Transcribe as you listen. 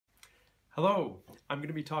Hello, I'm going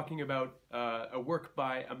to be talking about a work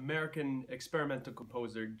by American experimental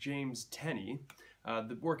composer James Tenney.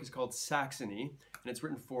 The work is called Saxony, and it's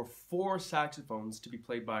written for 4 saxophones to be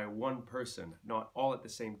played by one person, not all at the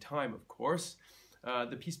same time, of course.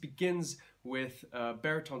 The piece begins with a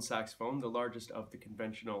baritone saxophone, the largest of the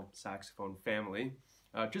conventional saxophone family,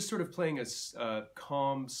 just sort of playing a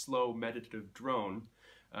calm, slow, meditative drone,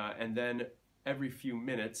 and then every few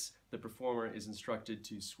minutes, the performer is instructed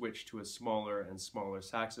to switch to a smaller and smaller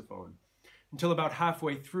saxophone. Until about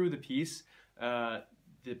halfway through the piece,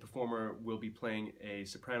 the performer will be playing a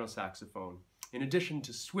soprano saxophone. In addition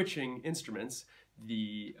to switching instruments,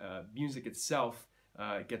 the music itself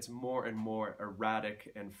gets more and more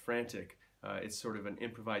erratic and frantic. It's sort of an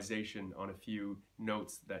improvisation on a few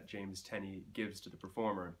notes that James Tenney gives to the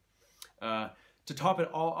performer. To top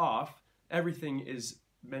it all off, everything is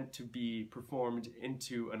meant to be performed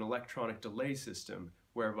into an electronic delay system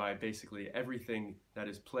whereby basically everything that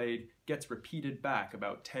is played gets repeated back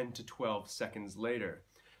about 10 to 12 seconds later.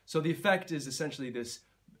 So the effect is essentially this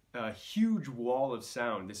huge wall of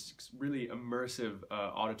sound, this really immersive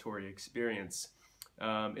auditory experience.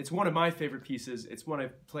 It's one of my favorite pieces. It's one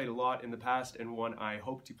I've played a lot in the past and one I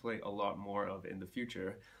hope to play a lot more of in the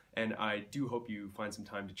future. And I do hope you find some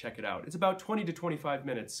time to check it out. It's about 20 to 25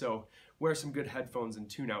 minutes, so wear some good headphones and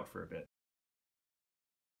tune out for a bit.